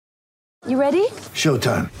You ready?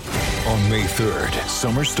 Showtime. On May 3rd,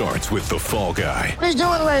 summer starts with The Fall Guy. Let's do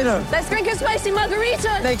it later. Let's drink a spicy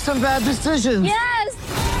margarita. Make some bad decisions. Yes!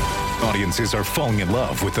 Audiences are falling in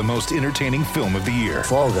love with the most entertaining film of the year.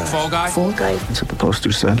 Fall Guy. Fall Guy? Fall Guy. That's what the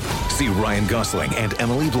poster said. See Ryan Gosling and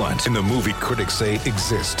Emily Blunt in the movie critics say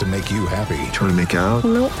exists to make you happy. Trying to make it out?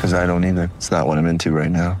 Nope. Because I don't either. It's not what I'm into right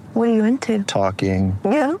now. What are you into? Talking.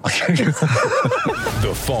 Yeah.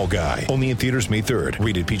 The Fall Guy. Only in theaters May 3rd.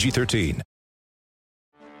 Rated PG-13.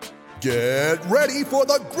 Get ready for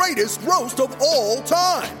the greatest roast of all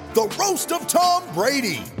time. The Roast of Tom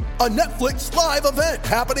Brady. A Netflix live event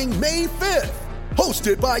happening May 5th.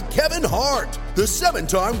 Hosted by Kevin Hart. The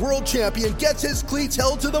 7-time world champion gets his cleats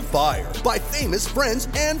held to the fire by famous friends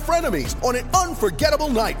and frenemies on an unforgettable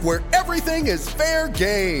night where everything is fair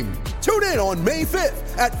game. Tune in on May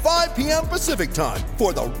 5th at 5 p.m. Pacific time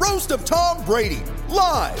for the Roast of Tom Brady.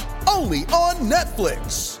 Live only on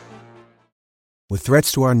Netflix. With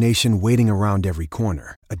threats to our nation waiting around every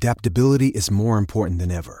corner, adaptability is more important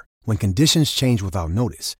than ever. When conditions change without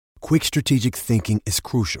notice, quick strategic thinking is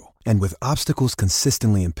crucial. And with obstacles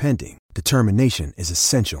consistently impending, determination is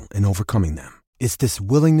essential in overcoming them. It's this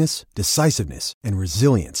willingness, decisiveness, and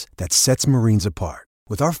resilience that sets Marines apart.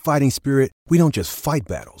 With our fighting spirit, we don't just fight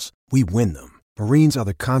battles, we win them. Marines are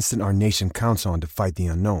the constant our nation counts on to fight the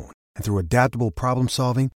unknown. And through adaptable problem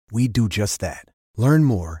solving, we do just that. Learn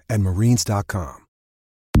more at marines.com.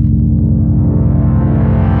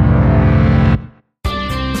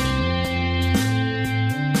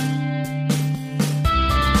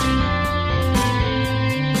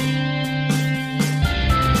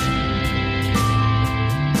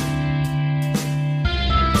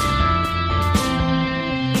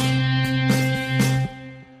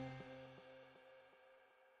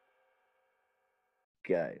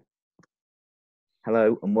 Go.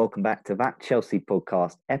 Hello and welcome back to That Chelsea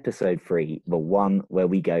Podcast, episode 3, the one where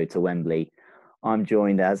we go to Wembley. I'm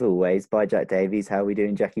joined as always by Jack Davies. How are we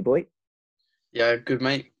doing, Jackie boy? Yeah, good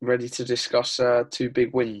mate. Ready to discuss two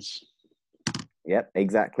big wins. Yep,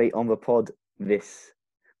 exactly. On the pod this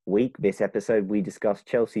week, this episode, we discuss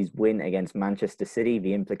Chelsea's win against Manchester City,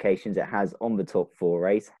 the implications it has on the top 4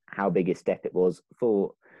 race, how big a step it was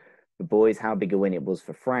for the boys, how big a win it was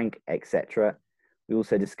for Frank, etc. We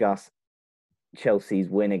also discuss Chelsea's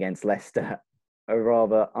win against Leicester, a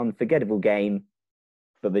rather unforgettable game,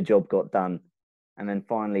 but the job got done. And then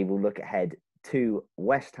finally, we'll look ahead to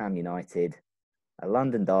West Ham United, a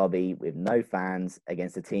London derby with no fans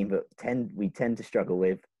against a team that we tend to struggle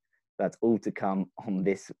with. That's all to come on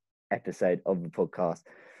this episode of the podcast.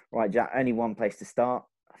 Right, Jack, only one place to start.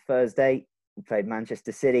 Thursday, we played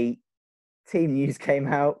Manchester City. Team news came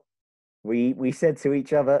out. We said to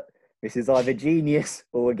each other, this is either genius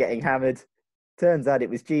or we're getting hammered. Turns out it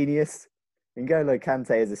was genius. N'Golo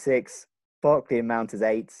Kante as a 6, Barkley and Mount as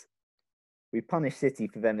 8s. We punished City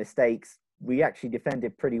for their mistakes. We actually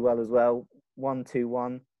defended pretty well as well.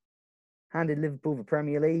 1-2-1. Handed Liverpool the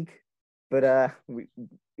Premier League. But a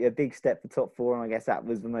big step for top 4, and I guess that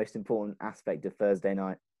was the most important aspect of Thursday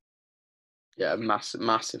night. Yeah,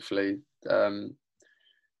 massively. To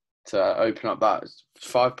open up that,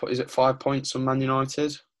 is it 5 points on Man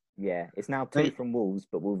United? Yeah, it's now 2 from Wolves,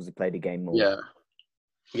 but Wolves have played a game more.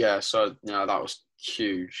 Yeah. So that was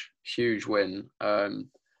huge win.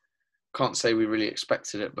 Can't say we really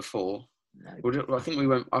expected it before. No. I think we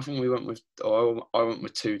went with. I went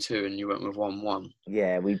with 2-2, and you went with 1-1.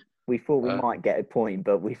 Yeah, we thought we might get a point,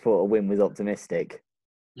 but we thought a win was optimistic.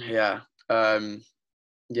 Yeah.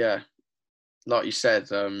 Yeah. Like you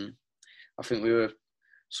said, I think we were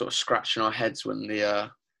sort of scratching our heads when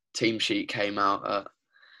the team sheet came out at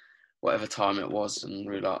whatever time it was, and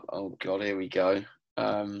we were like, oh God, here we go.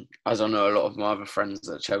 As I know a lot of my other friends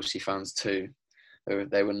that are Chelsea fans too,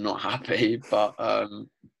 they were not happy, but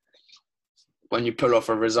when you pull off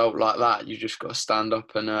a result like that, you just got to stand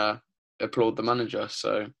up and applaud the manager.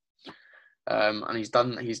 So, and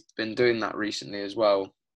he's been doing that recently as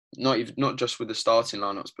well. Not just with the starting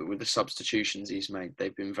lineups, but with the substitutions he's made.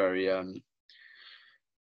 They've been very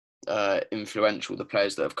influential. The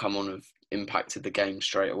players that have come on have impacted the game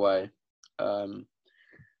straight away. And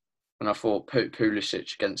I thought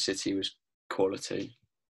Pulisic against City was quality,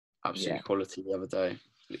 absolutely quality the other day.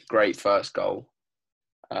 Great first goal.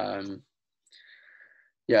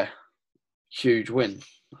 Huge win.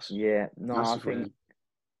 Yeah, no,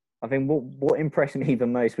 I think what impressed me the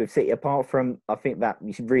most with City, apart from I think that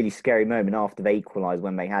really scary moment after they equalised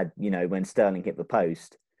when they had, when Sterling hit the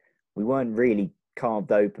post, we weren't really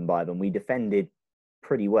carved open by them. We defended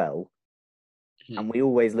pretty well, and we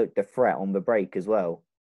always looked a threat on the break as well.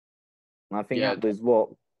 And I think that was what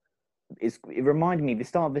it reminded me, the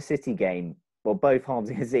start of the City game, well, both halves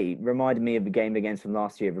against City, reminded me of the game against from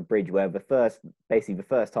last year at the Bridge, where the first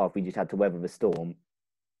half, we just had to weather the storm.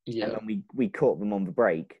 Yeah. And then we caught them on the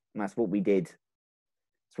break. And that's what we did.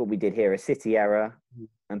 That's what we did here. A City error,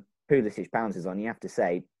 and Pulisic bounces on. You have to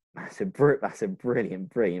say, that's a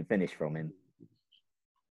brilliant finish from him.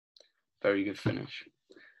 Very good finish.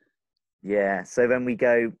 Yeah. So then we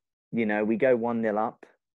go 1-0 up.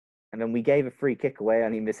 And then we gave a free kick away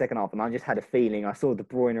only in the second half. And I just had a feeling, I saw De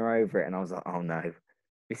Bruyne over it and I was like, oh no,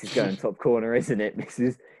 this is going top corner, isn't it?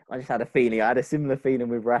 I just had a feeling. I had a similar feeling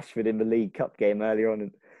with Rashford in the League Cup game earlier on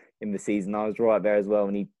in the season. I was right there as well.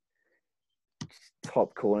 And he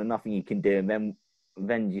top corner, nothing you can do. And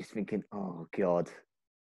then just thinking, oh God,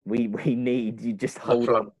 we need you, just hold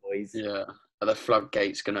on, boys. Yeah. Are the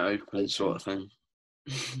floodgates going to open sort of thing?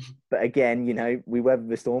 But again, we weathered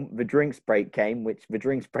the storm. The drinks break came, which the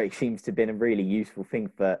drinks break seems to have been a really useful thing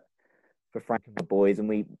for Frank and the boys. And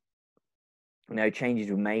we, changes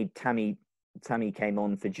were made. Tammy came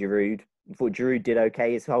on for Giroud. I thought Giroud did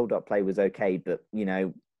okay. His hold-up play was okay, but,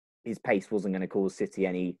 his pace wasn't going to cause City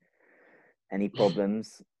any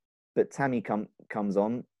problems. But Tammy comes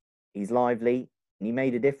on. He's lively, and he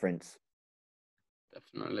made a difference.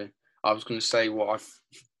 Definitely. I was going to say what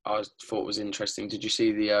I thought was interesting. Did you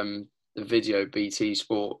see the video BT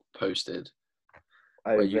Sport posted,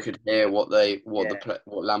 where you could hear what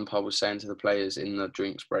Lampard was saying to the players in the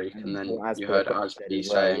drinks break, and then you heard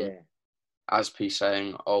Aspi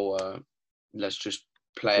saying, "Oh, let's just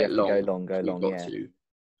play it long. Go long, yeah."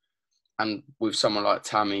 And with someone like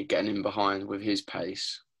Tammy getting in behind with his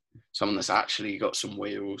pace, someone that's actually got some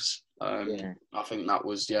wheels, I think that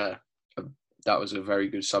was a very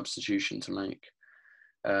good substitution to make.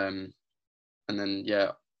 And then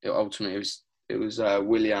ultimately it was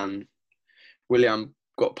Willian. Willian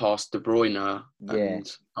got past De Bruyne,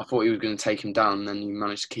 and I thought he was going to take him down. And then he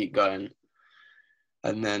managed to keep going.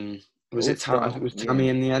 And then Tammy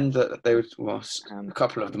in the end that they was a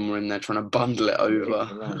couple of them were in there trying to bundle it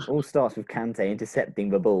over. All starts with Kante intercepting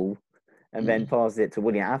the ball, and then passes it to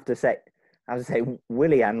Willian. I have to say,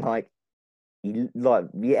 Willian,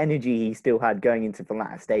 the energy he still had going into the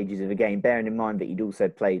latter stages of the game, bearing in mind that he'd also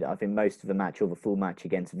played, I think, most of the match or the full match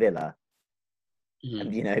against Villa.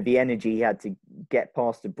 And, the energy he had to get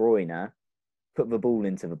past De Bruyne, put the ball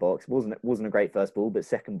into the box. Wasn't a great first ball, but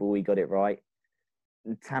second ball, he got it right.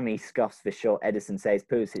 And Tammy scuffs the shot. Edison says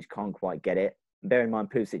Pulisic can't quite get it. And bear in mind,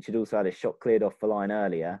 Pulisic had also had a shot cleared off the line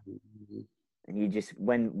earlier. And you just,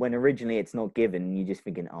 when originally it's not given, you're just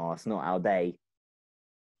thinking, oh, it's not our day.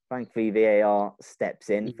 Thankfully, VAR steps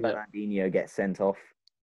in. Fernandinho gets sent off.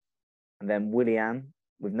 And then Willian,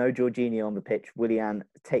 with no Jorginho on the pitch, Willian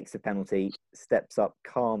takes the penalty, steps up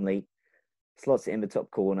calmly, slots it in the top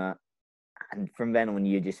corner. And from then on,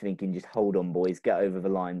 you're just thinking, just hold on, boys, get over the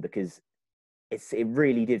line, because it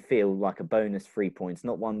really did feel like a bonus 3 points,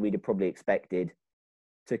 not one we'd have probably expected.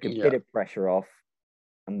 Took a bit of pressure off,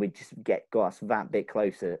 and we just got us that bit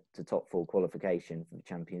closer to top 4 qualification for the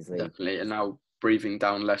Champions League. Definitely, and now breathing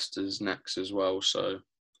down Leicester's necks as well. So,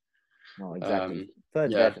 exactly.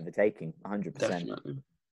 Third there for the taking, 100%. Definitely.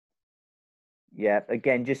 Yeah,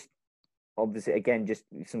 again, just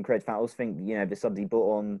some credit for I also think, the subs he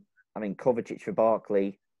brought on, Kovacic for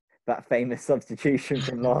Barkley, that famous substitution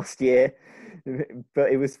from last year,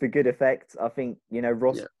 but it was for good effect. I think,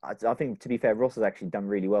 Ross, I think, to be fair, Ross has actually done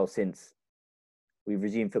really well since we've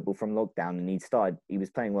resumed football from lockdown, and he was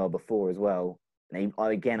playing well before as well. And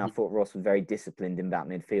I thought Ross was very disciplined in that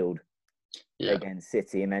midfield against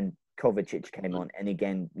City. And then Kovacic came on. And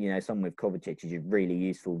again, someone with Kovacic is really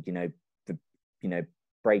useful,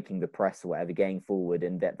 breaking the press or whatever, getting forward.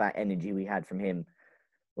 And that energy we had from him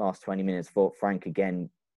last 20 minutes, for Frank again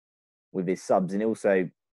with his subs. And also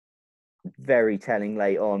very telling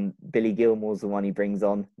late on, Billy Gilmore's the one he brings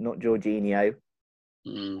on, not Jorginho.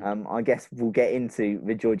 I guess we'll get into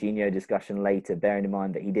the Jorginho discussion later, bearing in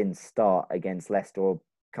mind that he didn't start against Leicester or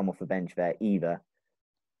come off the bench there either.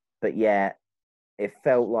 But yeah, it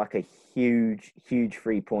felt like a huge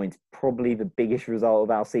 3 points, probably the biggest result of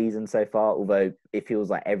our season so far, although it feels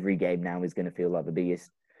like every game now is going to feel like the biggest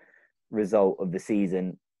result of the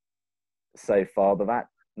season so far. But that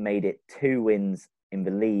made it 2 wins in the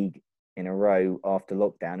league in a row after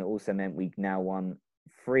lockdown. It also meant we now won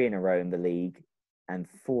 3 in a row in the league and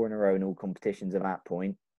 4 in a row in all competitions at that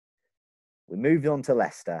point. We moved on to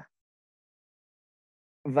Leicester.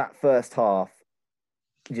 That first half,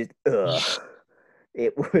 just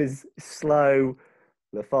it was slow,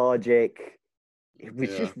 lethargic. It was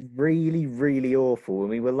just really, really awful. And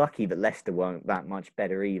we were lucky that Leicester weren't that much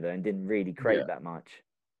better either and didn't really create that much.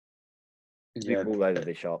 We were all over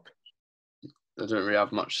the shop. I don't really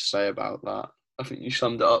have much to say about that. I think you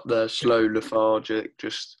summed it up there. Slow, lethargic,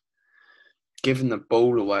 just giving the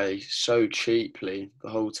ball away so cheaply the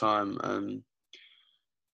whole time.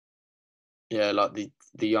 Yeah, like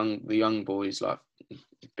the young boys, like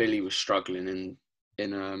Billy was struggling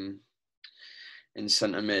in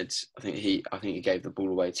centre mid. I think he gave the ball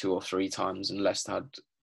away 2 or 3 times, and Leicester had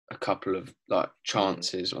a couple of like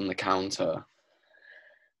chances on the counter.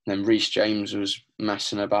 And then Reece James was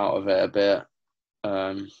messing about with it a bit.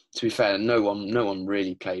 To be fair, no one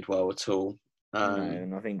really played well at all. No,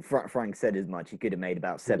 and I think Frank said as much. He could have made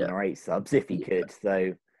about 7 or 8 subs if he could.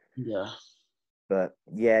 So yeah. But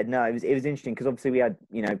yeah, no, it was interesting because obviously we had,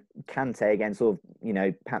 Kante again, sort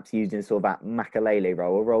of, perhaps used in sort of that Makalele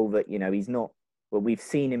role, a role that, he's not, well, we've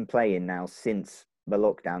seen him playing now since the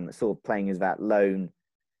lockdown, that sort of playing as that lone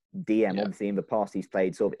DM. Yeah. Obviously in the past, he's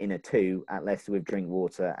played sort of in a 2 at Leicester with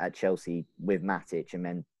Drinkwater, at Chelsea with Matic, and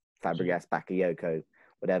then Fabregas, Bakayoko,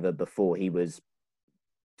 whatever, before he was,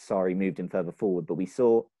 moved him further forward. But we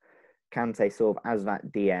saw Kante sort of as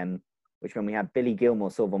that DM, which when we had Billy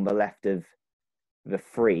Gilmour sort of on the left of the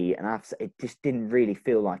 3, and it just didn't really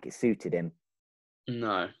feel like it suited him.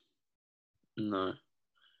 No.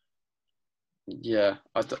 Yeah,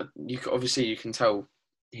 obviously you can tell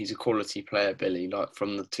he's a quality player, Billy, like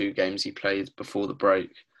from the 2 games he played before the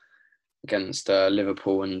break against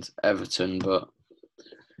Liverpool and Everton. But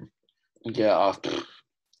yeah,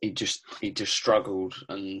 he just struggled,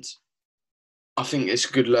 and I think it's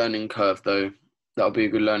a good learning curve though. That'll be a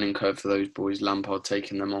good learning curve for those boys. Lampard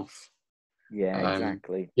taking them off. Yeah,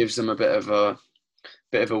 exactly. Gives them a bit of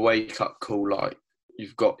a wake up call. Like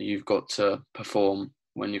you've got to perform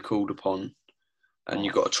when you're called upon, and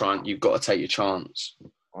you've got to take your chance.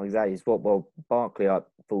 Oh, exactly. It's what Barkley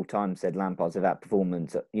full time said. Lampard said that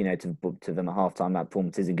performance, to them at half time, that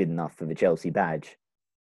performance isn't good enough for the Chelsea badge.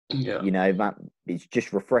 Yeah. That it's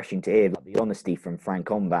just refreshing to hear the honesty from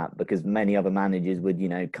Frank on that, because many other managers would,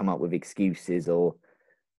 come up with excuses, or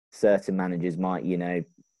certain managers might,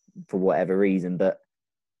 for whatever reason. But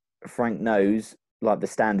Frank knows like the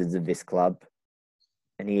standards of this club,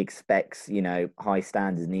 and he expects, high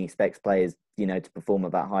standards, and he expects players, to perform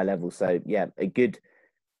at that high level. So yeah, I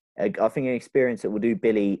think an experience that will do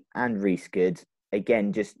Billy and Reece good.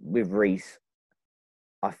 Again, just with Reece,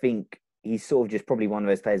 I think he's sort of just probably one of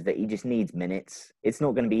those players that he just needs minutes. It's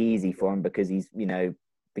not going to be easy for him because he's, the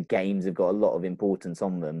games have got a lot of importance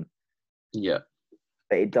on them. Yeah.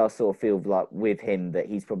 But it does sort of feel like with him that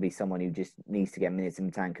he's probably someone who just needs to get minutes in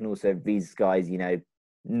the tank. And also these guys,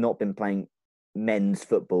 not been playing men's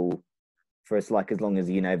football for as long as,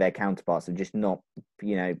 their counterparts have just not,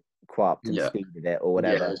 quite up to the speed of it or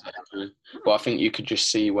whatever. Yeah, exactly. Well, I think you could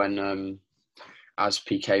just see when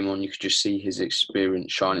Aspi came on, you could just see his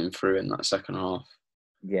experience shining through in that second half.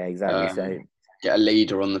 Yeah, exactly. So get a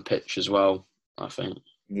leader on the pitch as well, I think.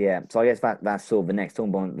 Yeah, so I guess that's sort of the next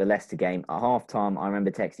talking point, the Leicester game. At half-time, I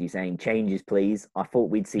remember texting you saying, changes, please. I thought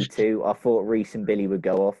we'd see 2. I thought Reece and Billy would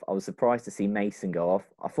go off. I was surprised to see Mason go off.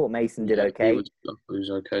 I thought Mason did okay. He was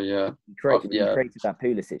okay, yeah. He created that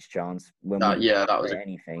Pulisic chance. That was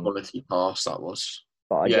anything. Quality pass, that was.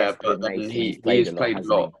 But I guess but Mason, he's played a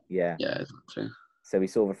lot. Yeah, exactly. So we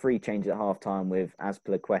saw the 3 changes at half-time with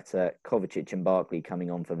Azpilicueta, Kovacic and Barkley coming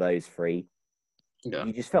on for those 3. Yeah.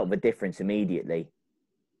 You just felt the difference immediately.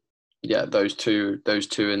 Yeah, those two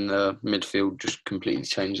in the midfield just completely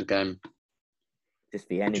changed the game. Just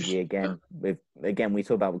the energy again. We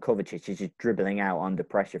talk about with Kovacic, he's just dribbling out under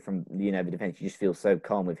pressure from the defence. You just feel so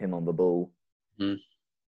calm with him on the ball. Mm.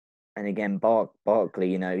 And again,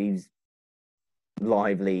 Barkley, he's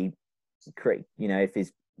lively. If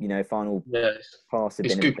his final pass had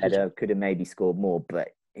been better, could have maybe scored more.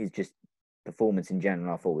 But his just performance in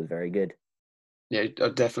general, I thought was very good. Yeah,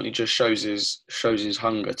 it definitely just shows his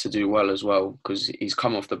hunger to do well as well, because he's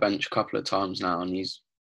come off the bench a couple of times now and he's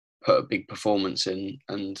put a big performance in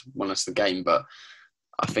and won us the game. But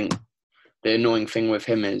I think the annoying thing with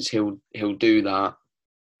him is he'll do that,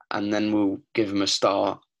 and then we'll give him a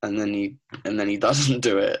start, and then he doesn't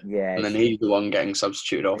do it. Yeah, and then he's the one getting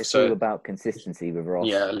substituted off. It's all about consistency with Ross.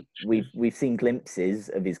 Yeah, we've seen glimpses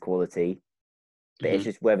of his quality. But it's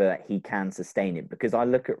just whether he can sustain it. Because I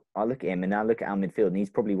look at him and I look at our midfield, and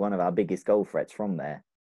he's probably one of our biggest goal threats from there.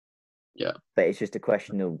 Yeah. But it's just a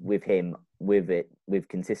question of with him, with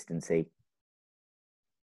consistency.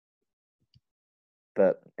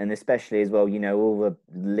 And especially as well, all the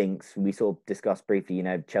links we sort of discussed briefly,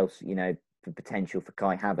 Chelsea, the potential for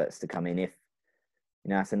Kai Havertz to come in. If,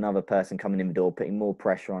 that's another person coming in the door, putting more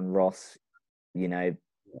pressure on Ross,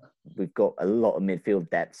 we've got a lot of midfield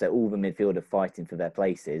depth, so all the midfield are fighting for their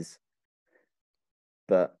places.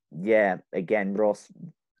 But yeah, again, Ross,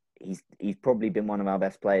 he's probably been one of our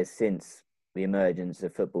best players since the emergence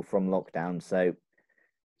of football from lockdown. So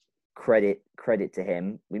credit to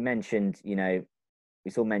him. We mentioned,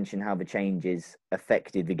 we saw mention how the changes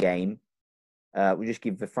affected the game. We'll just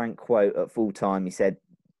give the Frank quote at full time. He said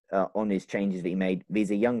on his changes that he made,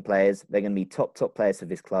 these are young players. They're going to be top players for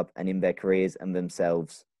this club and in their careers and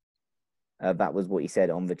themselves. That was what he said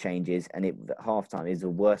on the changes. And at halftime is the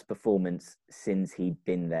worst performance since he'd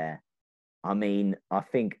been there. I mean, I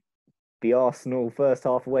think the Arsenal first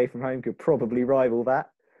half away from home could probably rival that.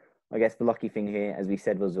 I guess the lucky thing here, as we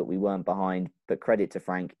said, was that we weren't behind. But credit to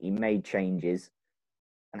Frank, he made changes.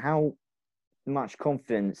 And how much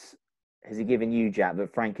confidence has he given you, Jack,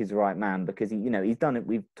 that Frank is the right man? Because he's done it.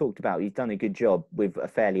 We've talked about he's done a good job with a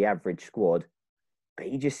fairly average squad, but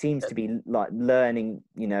he just seems to be like learning,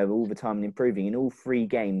 all the time and improving. In all 3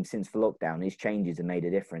 games since the lockdown, his changes have made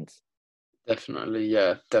a difference. Definitely,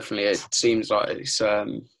 yeah, definitely. It seems like it's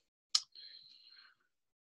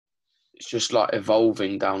just like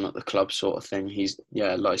evolving down at the club, sort of thing. He's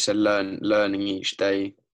like I said, learning each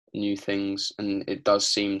day new things, and it does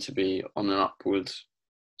seem to be on an upward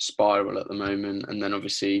spiral at the moment. And then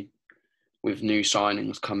obviously with new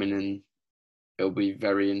signings coming in, it'll be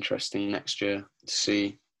very interesting next year to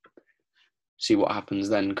see what happens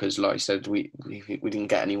then, because like I said, we didn't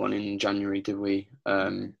get anyone in January, did we?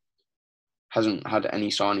 Hasn't had any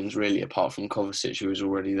signings really apart from Kovacic, who was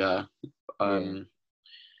already there.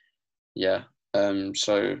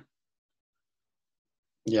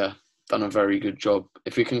 Done a very good job.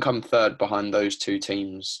 If we can come third behind those 2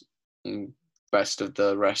 teams, best of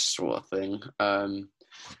the rest sort of thing,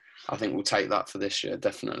 I think we'll take that for this year,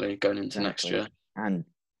 definitely, going into next year. And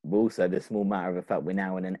also the small matter of the fact we're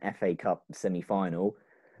now in an FA Cup semi-final.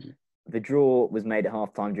 The draw was made at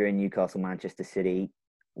half-time during Newcastle-Manchester City.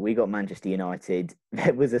 We got Manchester United.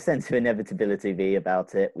 There was a sense of inevitability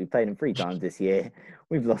about it. We played them 3 times this year.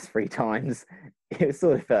 We've lost 3 times. It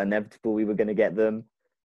sort of felt inevitable we were going to get them.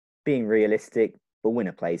 Being realistic, the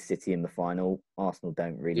winner plays City in the final. Arsenal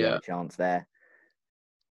don't really have a chance there.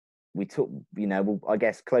 We took, I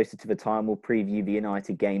guess closer to the time, we'll preview the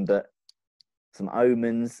United game, but some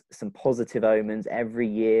positive omens. Every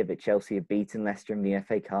year that Chelsea have beaten Leicester in the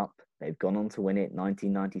FA Cup, they've gone on to win it.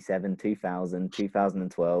 1997, 2000,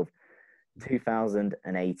 2012,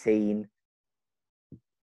 2018.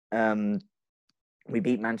 We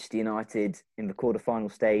beat Manchester United in the quarter-final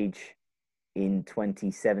stage in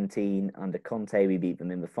 2017 under Conte. We beat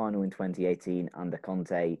them in the final in 2018 under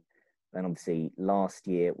Conte. Then obviously last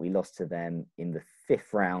year we lost to them in the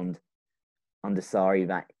 5th round under Sarri,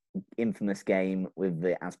 that infamous game with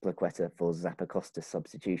the Azpilicueta for Zappacosta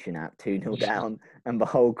substitution at 2-0 down, and the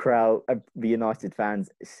whole crowd of the United fans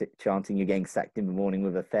chanting "You're getting sacked" in the morning,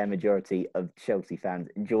 with a fair majority of Chelsea fans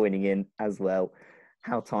joining in as well.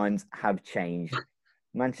 How times have changed.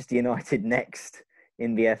 Manchester United next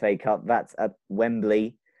in the FA Cup. That's at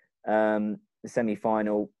Wembley, the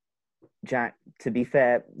semi-final. Jack, to be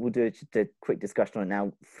fair, we'll do just a quick discussion on it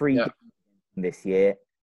now. 3 this year,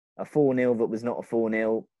 a 4-0 that was not a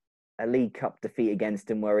 4-0, a League Cup defeat against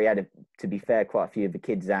them where he had, to be fair, quite a few of the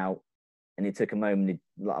kids out, and it took a moment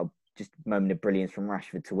of brilliance from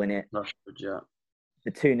Rashford to win it. Rashford, yeah.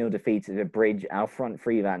 The 2-0 defeat at the Bridge. Our front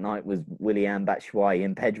 3 that night was Willian, Batshuayi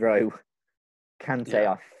and Pedro. Kante,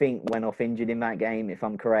 I think, went off injured in that game, if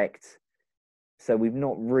I'm correct. So we've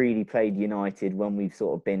not really played United when we've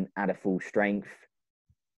sort of been at a full strength.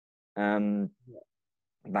 That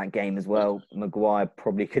game as well, Maguire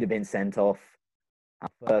probably could have been sent off. Our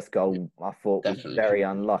first goal, I thought, was very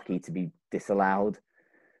unlucky to be disallowed.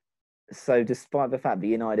 So despite the fact that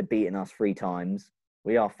United have beaten us 3 times,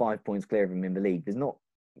 we are 5 points clear of them in the league. There's not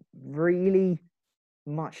really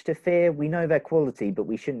much to fear. We know their quality, but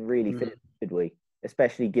we shouldn't really fear, should we?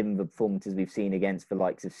 Especially given the performances we've seen against the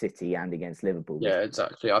likes of City and against Liverpool. Yeah,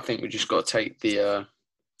 exactly. I think we just got to take the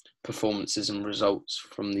performances and results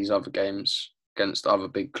from these other games against other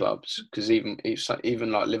big clubs. Because even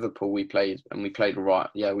like Liverpool, we played all right.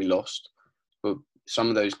 Yeah, we lost. But some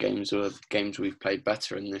of those games are games we've played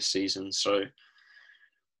better in this season. So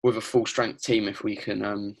with a full strength team, if we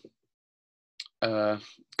can go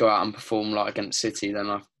out and perform like against City,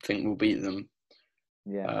 then I think we'll beat them.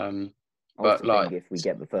 Yeah. But like, if we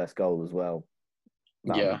get the first goal as well,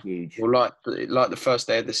 that'd be huge. Well, like the first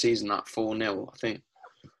day of the season, that 4-0, I think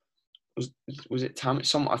was it Tammy?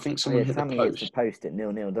 I think someone hit Tammy the post. hits the post at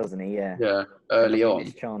 0-0, doesn't he? Yeah. Yeah, early on.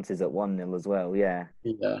 His chances at 1-0 as well. Yeah.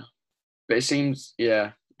 Yeah, but it seems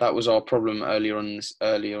that was our problem earlier on,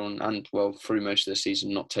 and well through most of the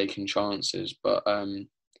season, not taking chances. But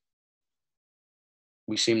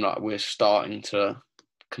we seem like we're starting to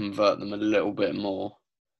convert them a little bit more.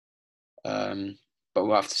 But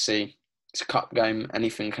we'll have to see. It's a cup game.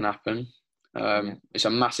 Anything can happen. It's a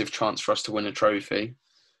massive chance for us to win a trophy.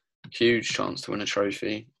 Huge chance to win a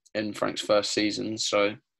trophy in Frank's first season.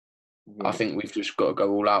 So I think we've just got to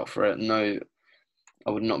go all out for it. No, I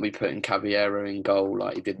would not be putting Caballero in goal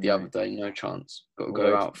like he did the other day. No chance. Got to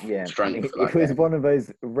go out strength for that It was game. one of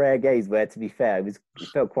those rare games where, to be fair, it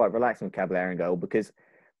felt quite relaxing with Caballero in goal because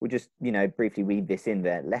we'll just, briefly weave this in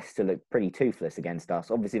there. Leicester looked pretty toothless against us.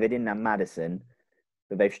 Obviously, they didn't have Maddison,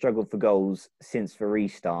 but they've struggled for goals since the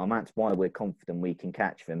restart. And that's why we're confident we can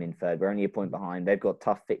catch them in third. We're only a point behind. They've got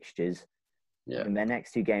tough fixtures. Yeah. And their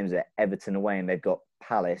next 2 games are Everton away, and they've got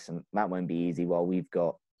Palace, and that won't be easy, while we've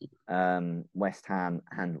got West Ham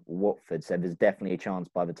and Watford. So there's definitely a chance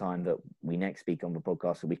by the time that we next speak on the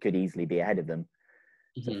podcast that we could easily be ahead of them.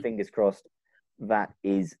 So fingers crossed that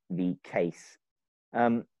is the case.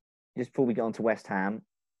 Just before we get on to West Ham,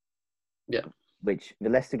 which the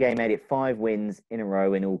Leicester game made it 5 wins in a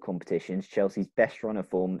row in all competitions. Chelsea's best run of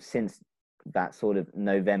form since that sort of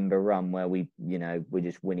November run where we, we're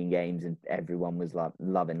just winning games and everyone was like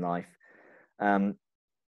loving life.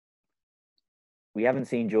 We haven't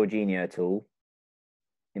seen Jorginho at all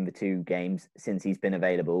in the 2 games since he's been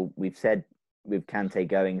available. We've said with Kante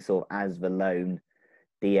going sort of as the lone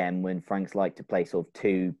DM when Frank's like to play sort of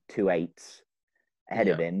 2 8s ahead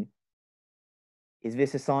of him. Is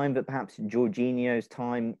this a sign that perhaps Jorginho's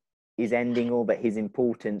time is ending, or that his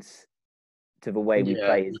importance to the way we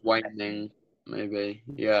play is waning? Maybe,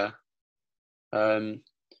 yeah.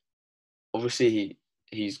 Obviously,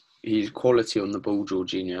 he's quality on the ball,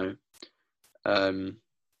 Jorginho, and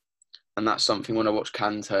that's something. When I watch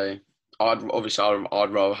Kante, I'd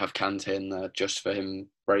rather have Kante in there just for him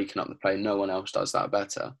breaking up the play. No one else does that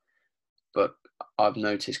better. But I've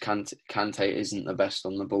noticed Kante isn't the best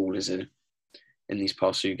on the ball, is he? In these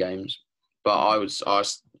past 2 games, but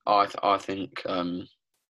I think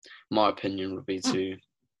my opinion would be to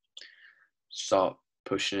start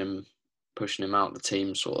pushing him out the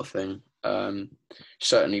team, sort of thing.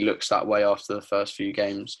 Certainly looks that way after the first few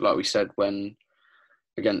games. Like we said, when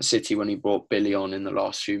against City, when he brought Billy on in the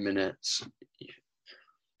last few minutes,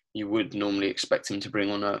 you would normally expect him to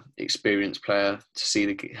bring on an experienced player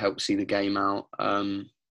to help see the game out.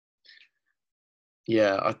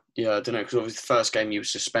 I don't know, because obviously the first game he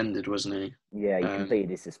was suspended, wasn't he? Yeah, he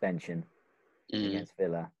completed his suspension against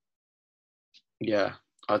Villa. Yeah,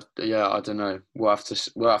 I don't know. We'll have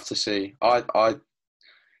to see.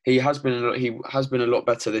 He has been a lot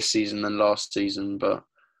better this season than last season, but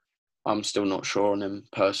I'm still not sure on him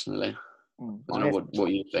personally. I don't know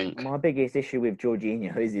what you think. My biggest issue with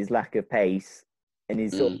Jorginho is his lack of pace and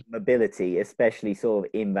his sort of mobility, especially sort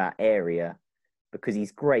of in that area. Because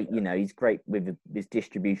he's great, he's great with his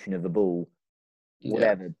distribution of the ball,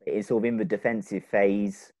 whatever. Yeah. It's sort of in the defensive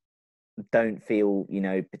phase, don't feel,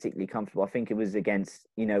 particularly comfortable. I think it was against,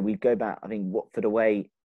 we go back, I think Watford away,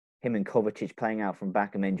 him and Kovacic playing out from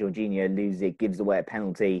back, and then Jorginho loses it, gives away a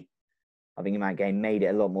penalty. I think in that game made it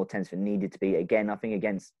a lot more tense than it needed to be. Again, I think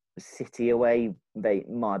against City away, they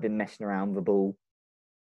might have been messing around with the ball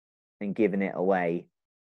and giving it away.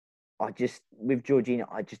 With Jorginho,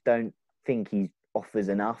 I just don't think he offers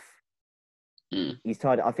enough. He's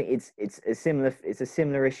tired. I think it's a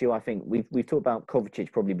similar issue. I think we've talked about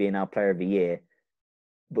Kovacic probably being our player of the year,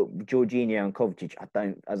 but Jorginho and Kovacic,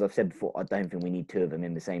 as I've said before, I don't think we need 2 of them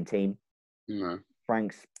in the same team. No.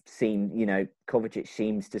 Frank's Kovacic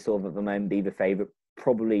seems to sort of at the moment be the favourite,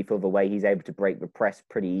 probably for the way he's able to break the press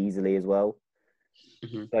pretty easily as well.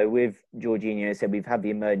 So with Jorginho, I said we've had the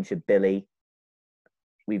emergence of Billy.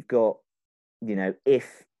 We've got,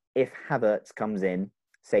 if Havertz comes in,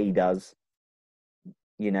 say he does,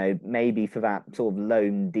 maybe for that sort of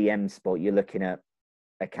lone DM spot, you're looking at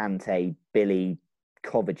a Kante, Billy,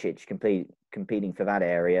 Kovacic competing for that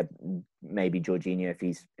area. Maybe Jorginho if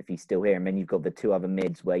he's still here, and then you've got the 2 other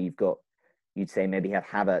mids where you'd say maybe have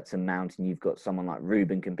Havertz and Mount, and you've got someone like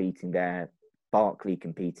Ruben competing there, Barkley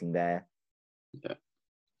competing there. Yeah.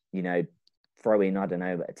 Throw in, I don't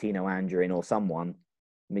know, a Tino Andrew in or someone,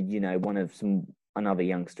 another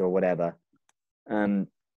youngster or whatever.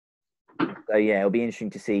 So yeah, it'll be interesting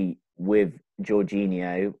to see with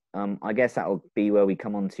Jorginho. I guess that'll be where we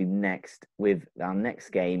come on to next, with our next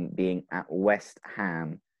game being at West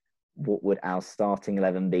Ham. What would our starting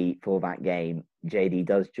 11 be for that game? JD,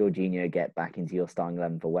 does Jorginho get back into your starting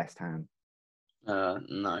 11 for West Ham? No.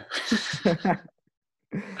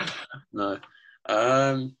 No.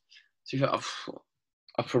 I'll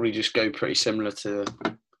probably just go pretty similar to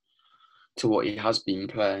what he has been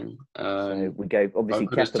playing. So we go, obviously,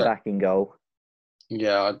 Kepa back in goal.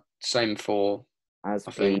 Yeah, same 4. As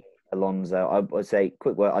I for think Alonso, I would say,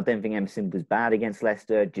 quick word, I don't think Emerson was bad against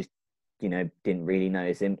Leicester, just, didn't really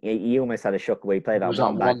notice him. He almost had a shock where he played it that was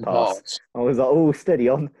one like back one pass. pass. I was like, oh, steady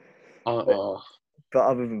on. But, Oh, but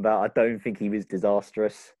other than that, I don't think he was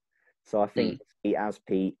disastrous. So I think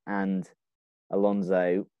Aspi and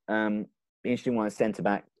Alonso. Interesting one, centre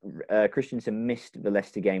back. Christensen missed the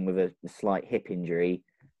Leicester game with a slight hip injury.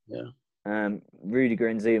 yeah. Rudiger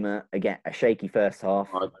and Zuma, again, a shaky first half.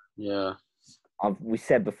 Yeah. I've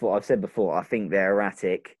said before, I think they're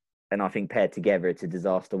erratic, and I think paired together, it's a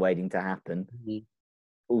disaster waiting to happen. Mm-hmm.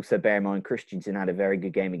 Also, bear in mind, Christensen had a very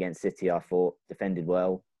good game against City, I thought, defended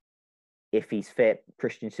well. If he's fit,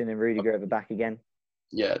 Christensen and Rudiger at the back again?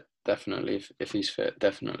 Yeah, definitely. If he's fit,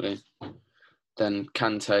 definitely. Then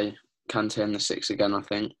Kante in the 6 again, I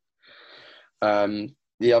think.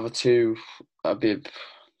 The other two are a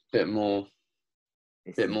bit more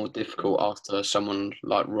difficult after someone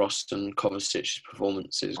like Ross and Kovacic's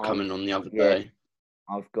performances coming on the other day.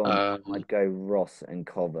 I'd go Ross and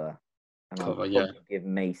Cover. And Cover, I'd probably give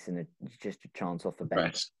Mason just a chance off the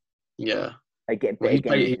bench. Best. Yeah.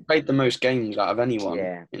 He played the most games out of anyone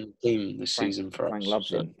in the team this season for Frank us. loves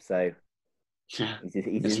him, so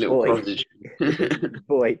he's his little boy. prodigy.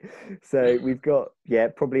 Boy. So we've got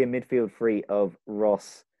probably a midfield three of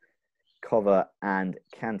Ross, Cover, and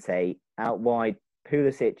Kante. Out wide,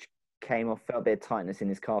 Pulisic came off, felt a bit of tightness in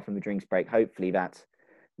his calf from the drinks break. Hopefully that's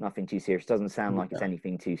nothing too serious. Doesn't sound like it's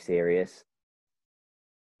anything too serious.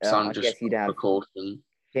 I guess you'd have precaution.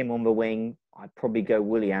 Him on the wing. I'd probably go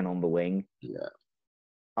Willian on the wing. Yeah.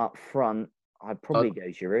 Up front, I'd probably go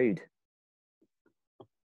Giroud.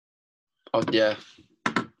 Yeah.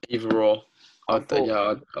 Either or. I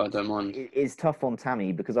don't mind. It's tough on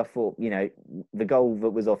Tammy because I thought, the goal that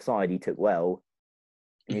was offside, he took well.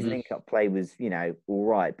 And his link-up play was, all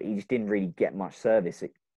right, but he just didn't really get much service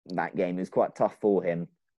that game. It was quite tough for him.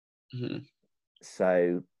 Mm-hmm.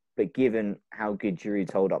 So, but given how good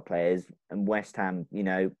Giroud's hold-up players and West Ham,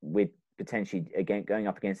 with potentially again going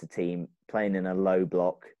up against a team playing in a low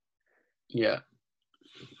block. Yeah.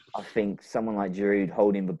 I think someone like Giroud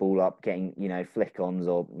holding the ball up, getting, flick-ons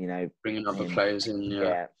or, bringing other players in,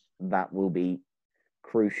 yeah, that will be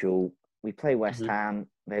crucial. We play West Ham.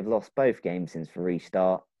 They've lost both games since the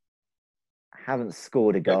restart. Haven't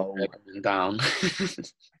scored a goal. They're going down.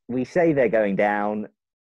 We say they're going down,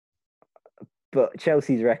 but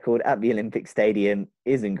Chelsea's record at the Olympic Stadium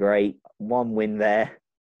isn't great. One win there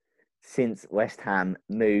since West Ham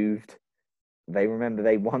moved. They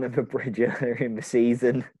won at the Bridge earlier in the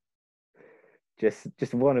season.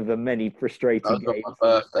 Just one of the many frustrating games. On my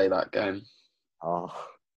birthday, that game. Oh,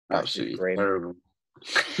 absolutely terrible.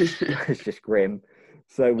 It's just grim.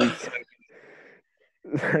 So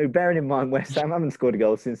bearing in mind, West Ham haven't scored a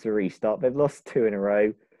goal since the restart. They've lost 2 in a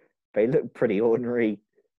row. They look pretty ordinary.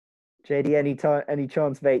 JD, any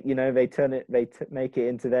chance they make it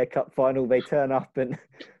into their cup final? They turn up and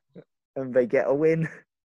they get a win.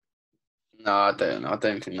 No, I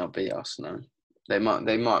don't think they'll beat us. No, they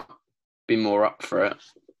might be more up for it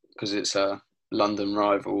because it's a London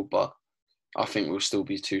rival, but I think we'll still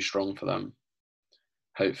be too strong for them.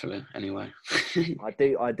 Hopefully, anyway. I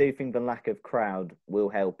do think the lack of crowd will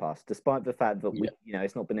help us, despite the fact that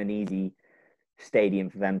it's not been an easy stadium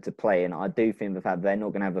for them to play in. I do think the fact they're not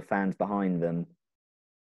going to have the fans behind them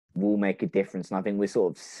will make a difference, and I think we're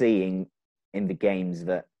sort of seeing in the games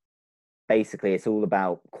that basically it's all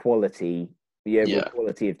about quality, the overall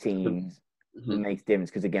quality of teams that makes a difference.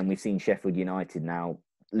 Because again, we've seen Sheffield United now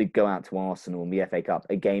go out to Arsenal in the FA Cup,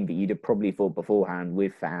 a game that you'd have probably thought beforehand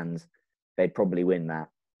with fans they'd probably win that.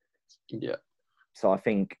 Yeah. So I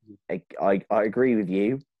think I agree with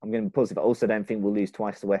you. I'm going to be positive. I also don't think we'll lose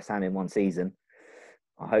twice to West Ham in one season.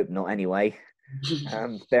 I hope not anyway.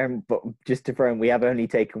 But just to throw in, we have only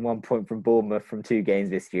taken 1 point from Bournemouth from 2 games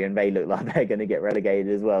this year, and they look like they're going to get relegated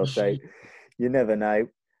as well. So you never know.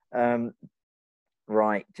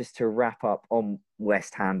 Right, just to wrap up on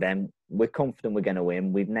West Ham then, we're confident we're going to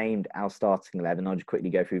win. We've named our starting 11. I'll just quickly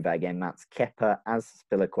go through that again. That's Kepa,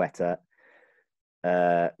 Azpilicueta,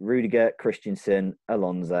 Rudiger, Christensen,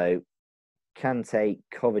 Alonso, Kante,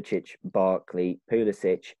 Kovacic, Barkley,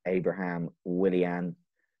 Pulisic, Abraham, Willian.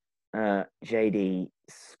 JD,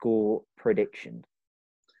 score prediction.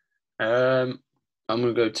 I'm going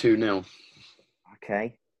to go 2-0.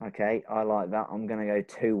 Okay, I like that. I'm going to go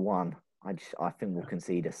 2-1. I think we'll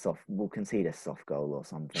concede a soft goal or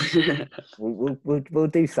something. we'll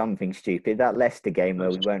do something stupid. That Leicester game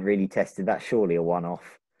where we weren't really tested, that's surely a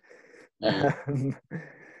one-off. Yeah.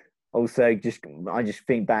 Also, I just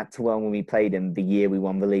think back to when we played them the year we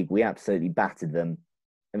won the league. We absolutely battered them.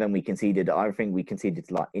 And then we conceded, I think we conceded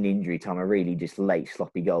like in injury time, a really just late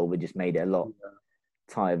sloppy goal, but just made it a lot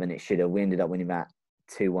tighter than it should have. We ended up winning that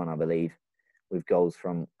 2-1, I believe, with goals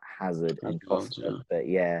from Hazard and Costa. But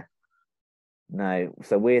yeah, no.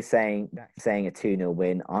 So we're saying a 2-0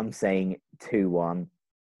 win. I'm saying 2-1.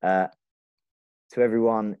 To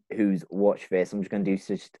everyone who's watched this, I'm just going to do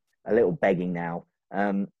just a little begging now.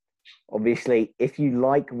 Obviously, if you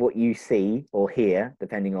like what you see or hear,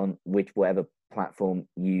 depending on whatever platform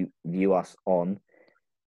you view us on,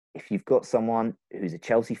 if you've got someone who's a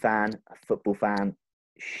Chelsea fan, a football fan,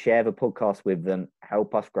 share the podcast with them.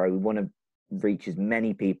 Help us grow. We want to reach as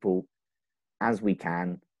many people as we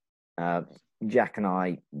can. Jack and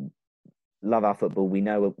I love our football. We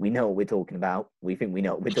know what we're talking about. We think we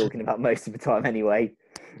know what we're talking about most of the time anyway.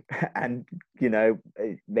 And, you know,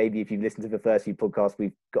 maybe if you've listened to the first few podcasts,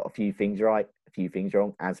 we've got a few things right, a few things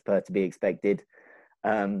wrong, as per to be expected.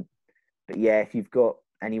 But yeah, if you've got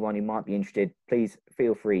anyone who might be interested, please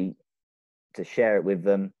feel free to share it with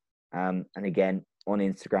them. And again, on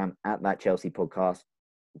Instagram, at That Chelsea Podcast.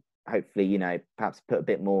 Hopefully, you know, perhaps put a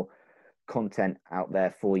bit more content out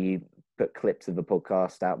there for you, put clips of the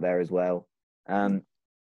podcast out there as well. In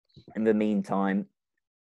the meantime,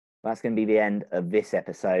 that's going to be the end of this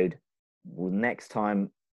episode. Next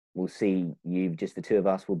time we'll see you, just the two of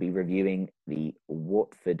us, will be reviewing the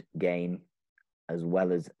Watford game as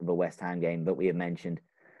well as the West Ham game that we have mentioned.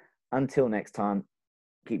 Until next time,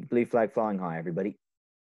 keep the blue flag flying high, everybody.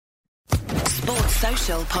 Sports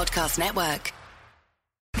Social Podcast Network.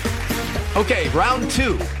 Okay, round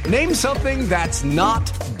 2. Name something that's not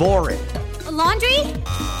boring. A laundry?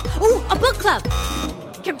 Ooh, a book club.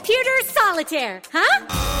 Computer solitaire, huh?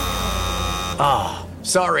 Ah,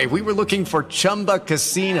 sorry, we were looking for Chumba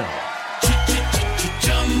Casino.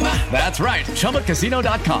 That's right,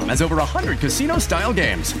 ChumbaCasino.com has over 100 casino-style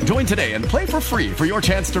games. Join today and play for free for your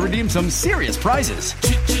chance to redeem some serious prizes.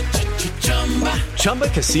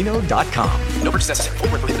 ChumbaCasino.com. No purchase necessary.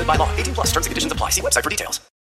 Void where prohibited by law. 18+ terms and conditions apply. See website for details.